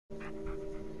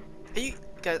Are you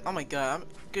guys? Oh my god,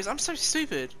 guys, I'm so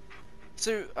stupid.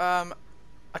 So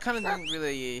I kind of didn't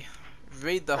really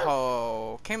read the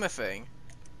whole camera thing,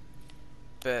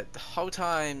 but the whole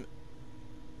time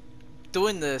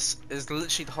doing this is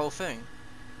literally the whole thing.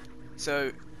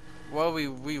 So while we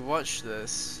rewatch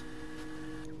this,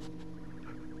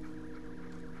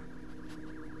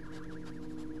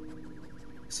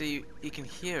 so you can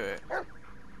hear it.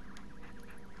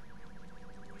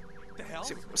 The hell?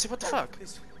 See what the fuck?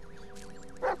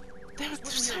 That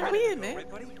was so Right weird, ago, man.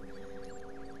 right, buddy?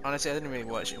 Honestly, I didn't really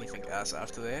watch anything else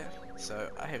after that,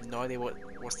 so I have no idea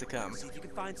what's to come. See if you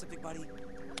can find something, buddy.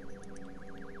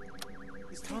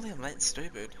 This Totally, I'm that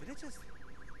stupid. Did it just?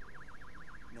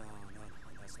 No,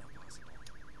 that's not possible.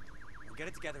 Well, get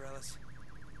it together, Ellis.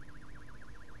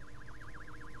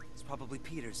 It's probably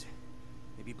Peter's.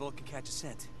 Maybe Bullet can catch a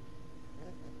scent.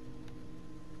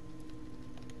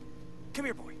 Come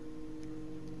here, boy.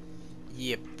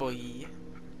 Yeah, boy. You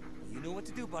know what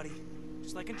to do, buddy.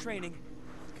 Just like in training.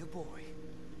 Good boy.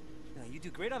 Now, you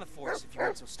do great on the force if you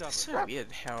weren't so stubborn. It's so weird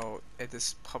how it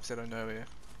just pops out of nowhere.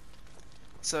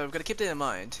 So we've got to keep that in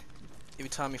mind. Every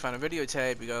time we find a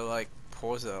videotape, we gotta like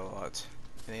pause it a lot,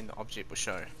 and then the object will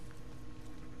show.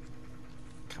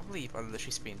 Can't believe I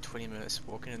literally spent 20 minutes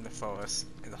walking in the forest,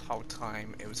 and the whole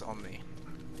time it was on me.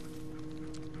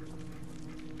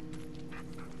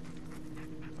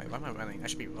 Wait, why am I running? I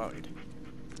should be rode.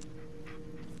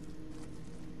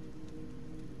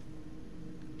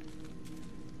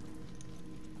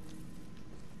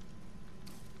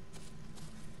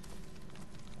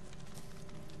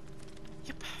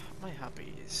 Yep, my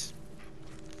heartbeat is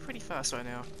pretty fast right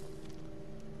now.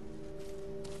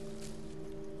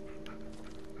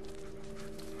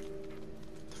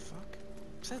 The fuck?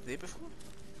 Was that there before?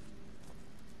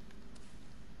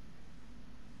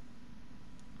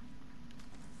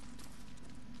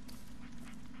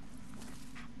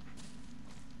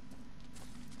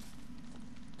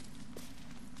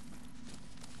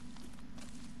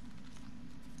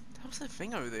 What's that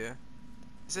thing over there?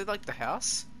 Is it like the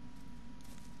house?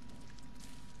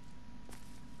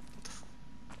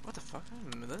 What the fuck? I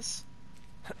don't remember this.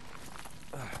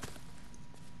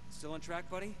 Still on track,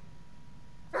 buddy?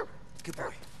 Good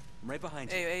boy. I'm right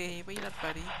behind you. Hey, wait up,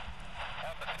 buddy.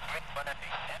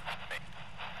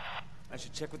 I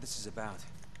should check what this is about.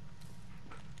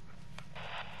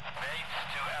 Base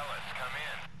to Ellis, come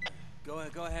in. Go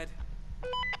ahead. Go ahead.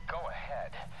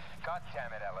 God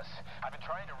damn it, Ellis. I've been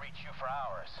trying to reach you for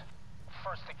hours.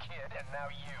 First the kid, and now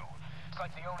you. It's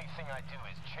like the only thing I do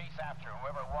is chase after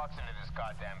whoever walks into this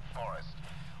goddamn forest.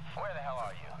 Where the hell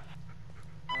are you?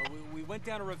 We went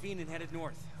down a ravine and headed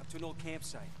north, up to an old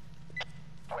campsite.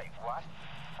 Wait, what?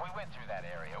 We went through that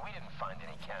area. We didn't find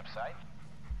any campsite.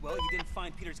 Well, you didn't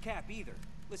find Peter's cap either.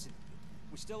 Listen,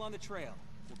 we're still on the trail.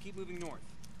 We'll keep moving north.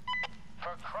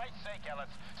 For Christ's sake, Ellis,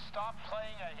 stop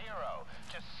playing a hero.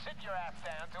 Just sit your ass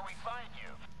down till we find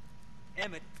you.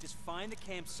 Emmett, just find the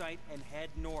campsite and head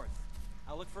north.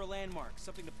 I'll look for a landmark,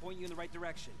 something to point you in the right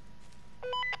direction.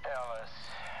 Ellis.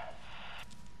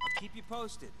 I'll keep you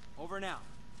posted. Over and out.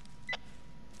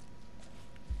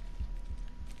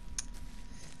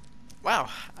 Wow.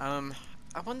 I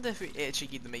wonder if we actually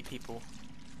get to meet people.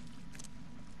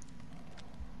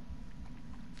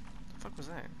 The fuck was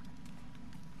that?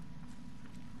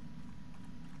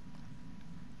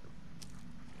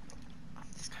 Oh,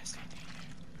 this guy's standing here.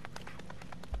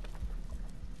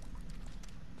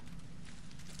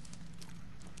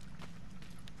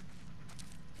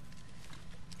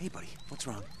 Hey, buddy, what's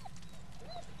wrong?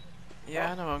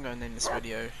 Yeah, I know what I'm gonna name this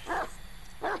video.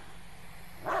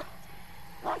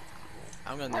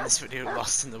 I'm gonna name this video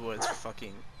Lost in the Woods for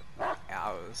fucking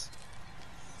hours.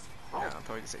 No, I'm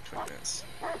probably just like 20 minutes.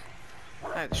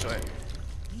 I had to show it.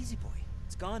 Easy, boy.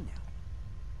 It's gone now.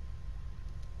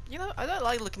 You know, I don't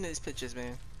like looking at these pictures,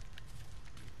 man.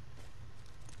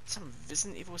 Some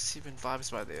Resident Evil 7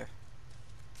 vibes right there.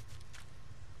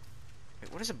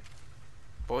 Wait, what is a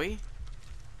boy?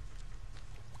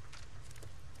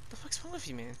 What the fuck's wrong with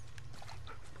you, man?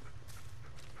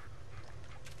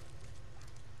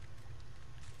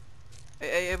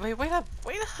 Hey, wait up!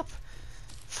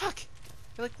 Fuck!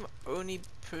 You're like the only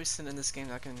person in this game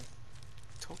that I can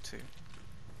talk to.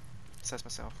 Besides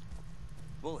myself.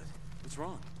 Bullet, what's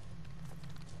wrong?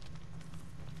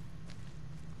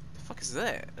 The fuck is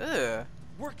that? Ugh!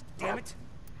 Work, damn it!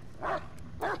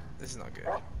 This is not good.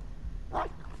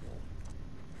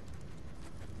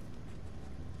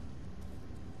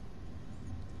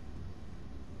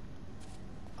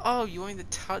 Oh, you want me to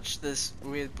touch this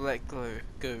weird black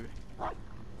goo?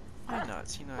 Why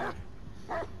not, you know?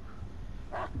 What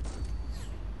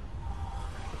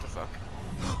the fuck?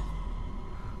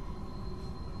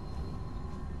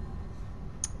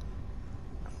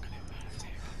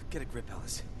 Get a grip,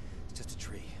 Ellis. It's just a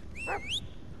tree.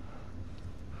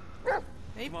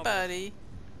 Hey, Come on, buddy.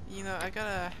 You know, I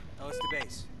gotta... Ellis to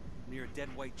base. Near a dead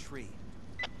white tree.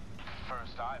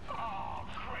 First I've... Oh,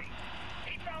 great.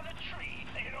 He found a tree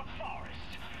in a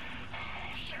forest.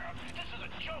 Sheriff, this is a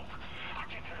joke. I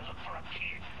came here to look for a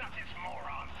kid, not this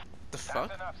moron. The fuck?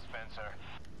 That's enough, Spencer.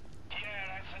 Yeah,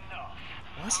 that's enough.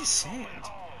 What is he saying?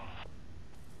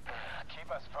 Keep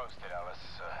us posted, Ellis.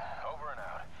 Over and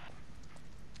out.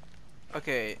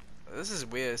 Okay, this is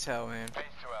weird as hell, man. Base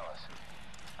to Ellis.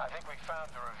 I think we found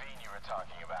the ravine you were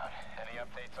talking about. Any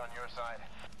updates on your side?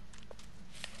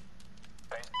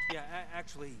 Base? Yeah,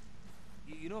 actually,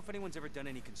 you know if anyone's ever done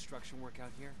any construction work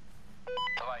out here?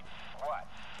 Like what?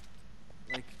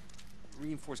 Like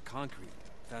reinforced concrete,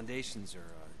 foundations, or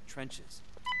trenches.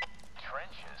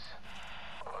 Trenches?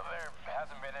 Well, there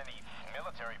hasn't been any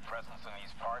military presence in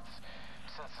these parts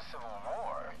since the Civil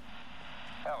War.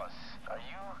 Ellis, are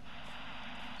you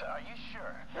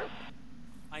sure?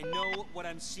 I know what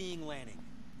I'm seeing, Lanning.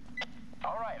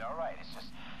 All right. It's just...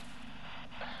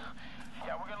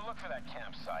 Yeah, we're gonna look for that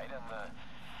campsite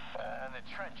and the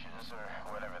trenches,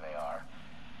 or whatever they are.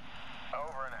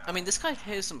 Over and out. I mean, this guy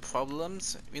has some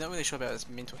problems. We're not really sure about his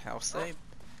mental health state.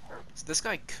 So this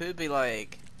guy could be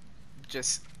like,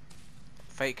 just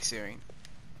fake searing.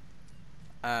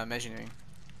 Imagining.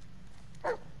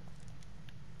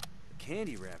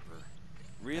 Candy wrapper?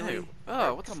 Really? Ew.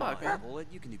 Oh, what the Come fuck, on, man? Bullet.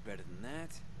 You can do better than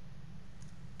that.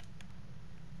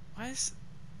 Why is...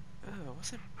 Oh, what's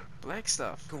that black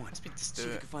stuff? Go on. Let's be just See do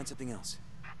if you it. can find something else.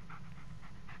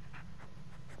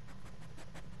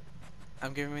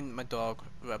 I'm giving my dog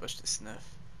rubbish to sniff.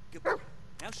 Good boy.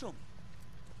 Now show me.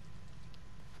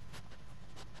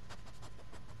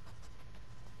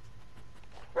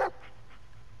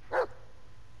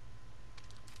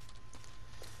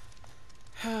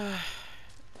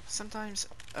 Sometimes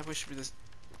I wish we just...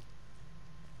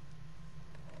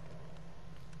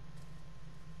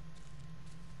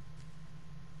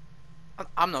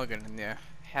 I'm not going in there.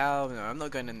 Hell no, I'm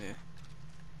not going in there.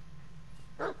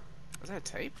 Was that a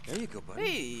tape? There you go, buddy.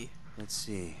 Hey! Let's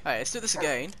see. Alright, let's do this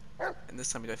again. And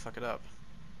this time we don't fuck it up.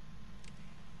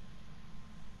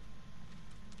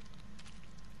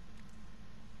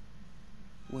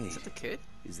 Wait. Is that the kid?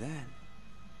 Is that?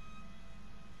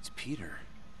 It's Peter.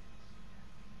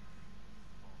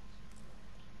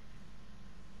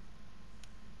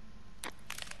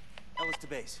 Ellis to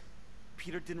base.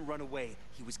 Peter didn't run away.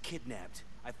 He was kidnapped.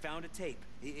 I found a tape.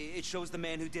 It shows the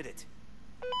man who did it.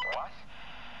 What?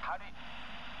 How did...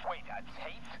 Wait, a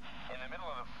tape? In the middle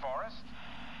of the forest?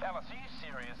 Ellis, are you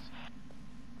serious?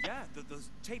 Yeah,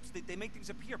 those tapes, they make things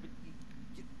appear, but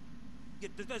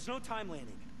there's no time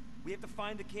landing. We have to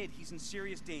find the kid. He's in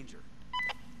serious danger.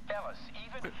 Ellis,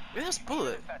 even... Where's even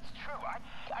Bullet? if that's true,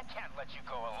 I can't let you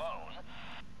go alone.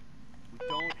 We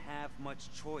don't have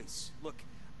much choice. Look,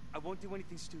 I won't do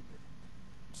anything stupid.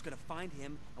 I'm just gonna find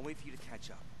him and wait for you to catch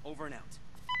up. Over and out.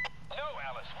 No,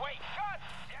 Ellis, wait! God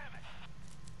damn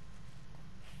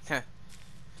it! Heh.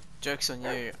 Joke's on you.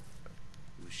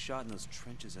 He was shot in those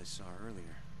trenches I saw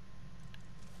earlier.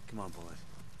 Come on, Bullet.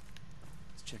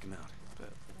 Let's check him out.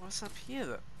 But what's up here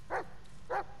though?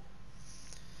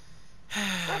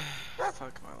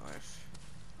 Fuck my life.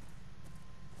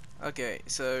 Okay,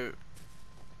 so...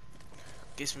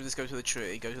 Guess we just go to the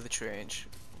tree, go to the trench.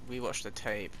 We watch the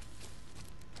tape.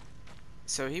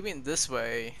 So he went this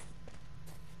way.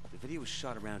 The video was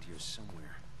shot around here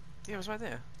somewhere. Yeah, it was right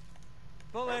there.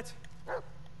 Bullet!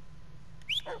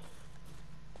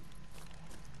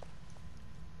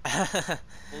 Bullet,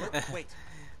 wait.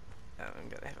 Oh, I'm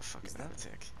gonna have a fucking Is that heart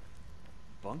attack.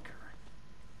 Bunker.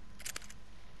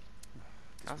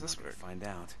 How's this We're not work? gonna find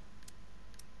out.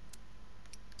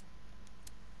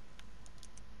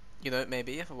 You know,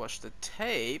 maybe if I watch the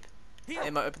tape, Here.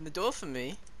 it might open the door for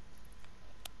me.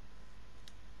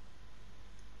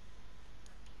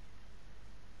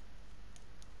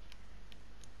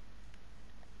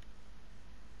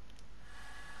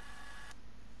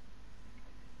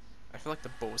 I feel like the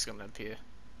ball's gonna appear.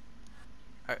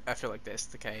 I feel like that's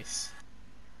the case.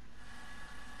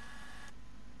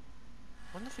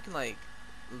 Wonder if we can like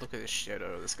look at the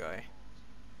shadow of this guy.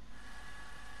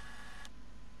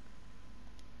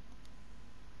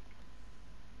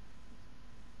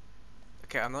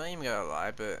 Okay, I'm not even gonna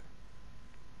lie, but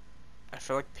I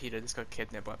feel like Peter just got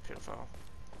kidnapped by a pedophile.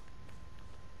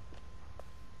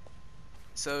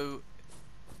 So,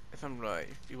 if I'm right,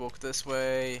 you walk this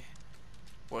way,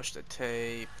 watch the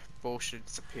tape, ball should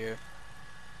disappear.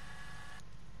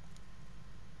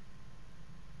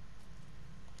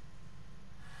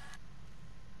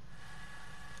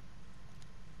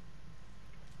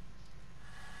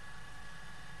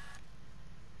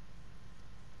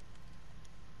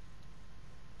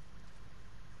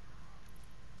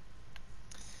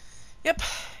 Yep,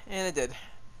 and it did.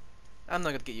 I'm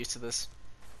not gonna get used to this.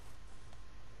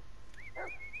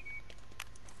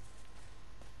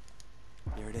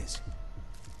 There it is.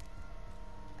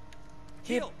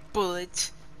 Hit Heal!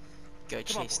 bullet. Go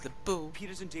Come on, chase boy. the bull.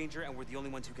 Peter's in danger, and we're the only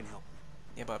ones who can help.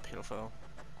 Yeah, but a pedophile.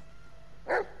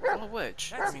 What a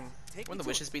witch. That's I mean, it. Take me wouldn't the to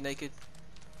witches it. be naked?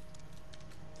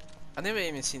 I've never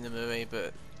even seen the movie,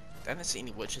 but I haven't seen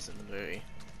any witches in the movie.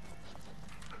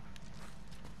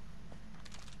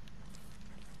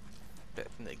 But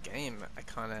in the game,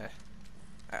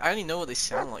 I only know what they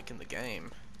sound like in the game.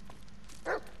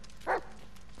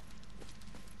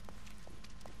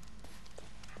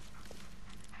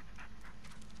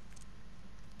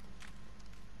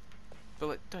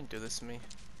 Bullet, don't do this to me.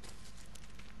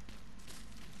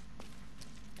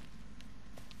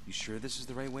 You sure this is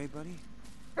the right way, buddy?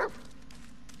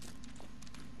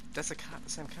 That's the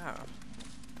same car.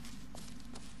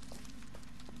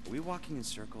 Are we walking in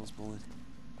circles, Bullet?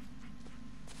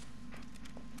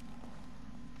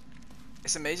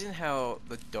 It's amazing how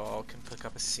the dog can pick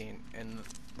up a scent in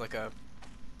like a...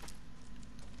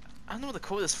 I don't know what to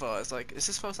call this for. It's like, is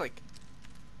this for like...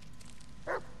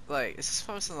 Like, is this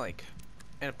for in like...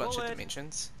 in a bunch of Bullet.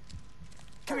 dimensions?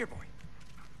 Come here, boy.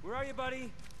 Where are you,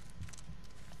 buddy?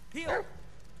 Heal!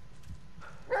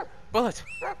 Bullet!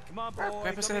 Come on, boy.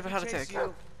 Grab us Don't and have a make heart me chase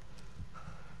attack.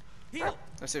 you. Heal!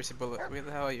 No, seriously, Bullet, where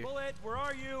the hell are you? Bullet, where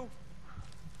are you?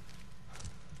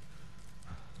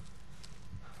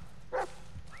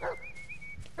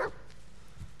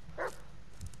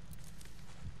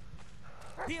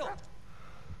 Heal!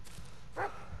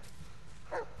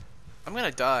 I'm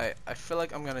gonna die. I feel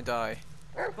like I'm gonna die.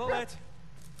 Bullet!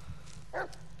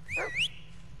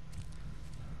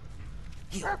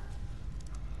 Heal!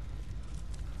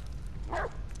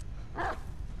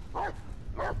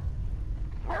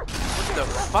 What the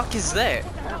fuck is that?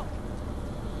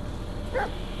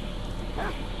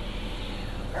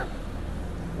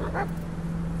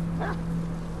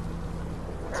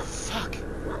 Fuck.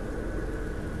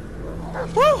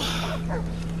 Woo!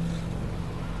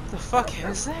 The fuck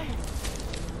is that?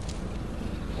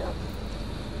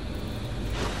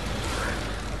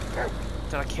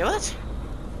 Did I kill it?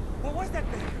 What was that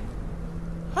thing?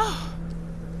 Oh!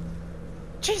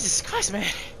 Jesus Christ,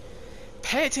 man!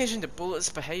 Pay attention to Bullet's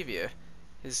behavior.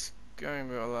 His going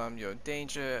will alarm your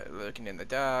danger, lurking in the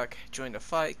dark. Join the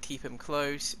fight, keep him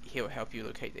close. He'll help you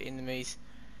locate the enemies.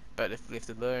 But if left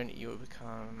alone, you will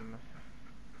become...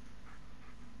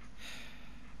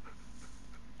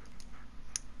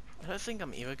 I don't think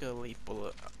I'm ever gonna leave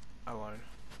Bullet alone.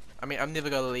 I mean, I'm never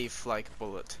gonna leave, like,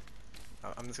 Bullet.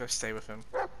 I'm just gonna stay with him.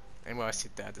 And when I see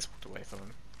Dad, just walked away from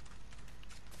him.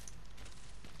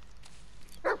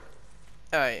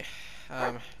 Alright,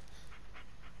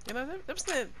 you know, that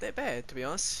wasn't that bad, to be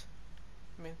honest.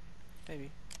 I mean,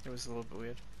 maybe. It was a little bit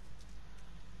weird.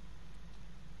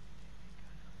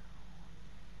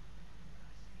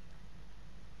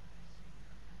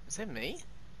 Is that me?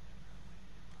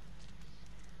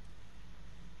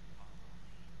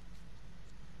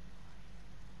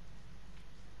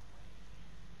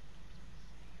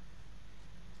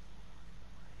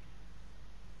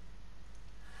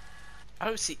 I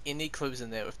don't see any clues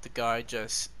in there with the guy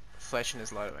just flashing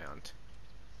his light around.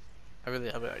 I really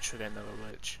hope I trigger another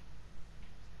witch.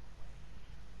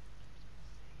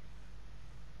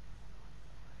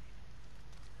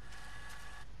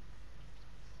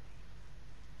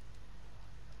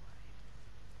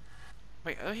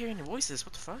 Wait, I don't hear any voices,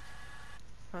 what the fuck?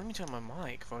 Oh, let me turn my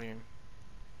mic volume.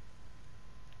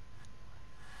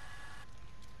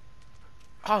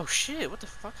 Oh shit, what the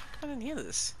fuck? How come I didn't hear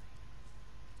this?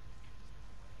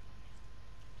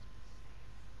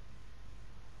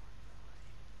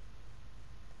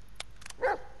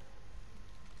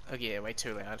 Oh yeah, way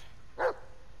too loud.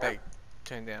 Back,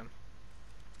 turn down.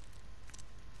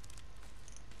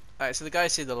 Alright, so the guy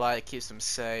said the light keeps them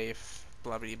safe,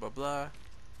 blah blah blah blah.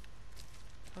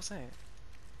 What's that?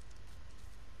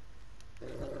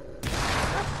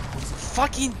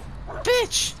 Fucking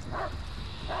bitch!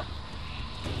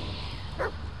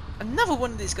 Another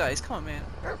one of these guys, come on man.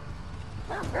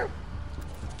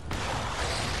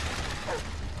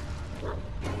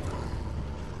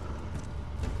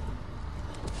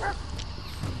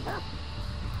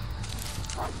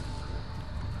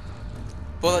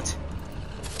 Bullet.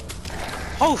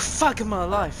 Oh fuck my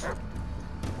life.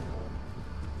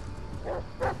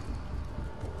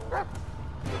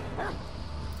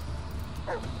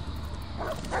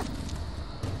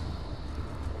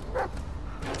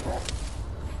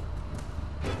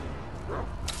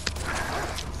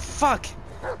 Fuck!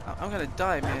 I'm gonna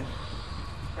die, man.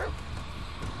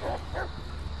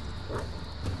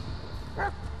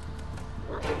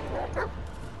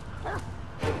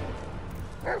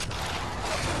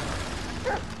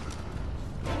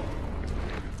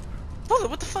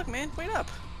 Wait up!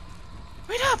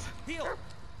 Wait up! Heel!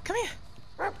 Come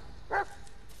here!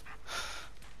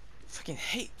 Fucking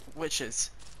hate witches.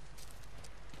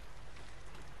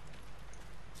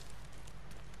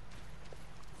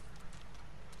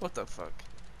 What the fuck?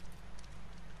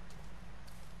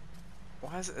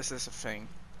 Why is this a thing?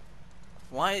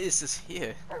 Why is this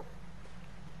here?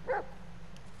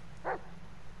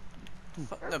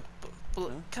 No,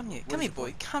 come here,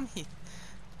 boy, come here.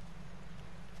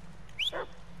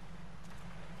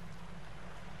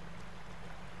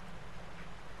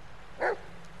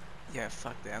 Yeah,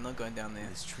 fuck that, I'm not going down there.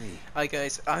 This tree. Alright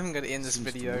guys, I'm gonna end this Seems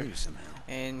video, familiar somehow.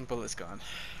 and Bullet's gone.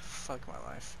 Fuck my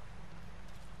life.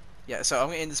 Yeah, so I'm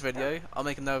gonna end this video. I'll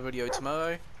make another video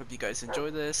tomorrow. Hope you guys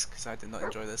enjoy this, because I did not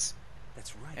enjoy this.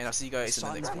 That's right. And I'll see you I guys in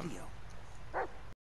saw the it next in one. video.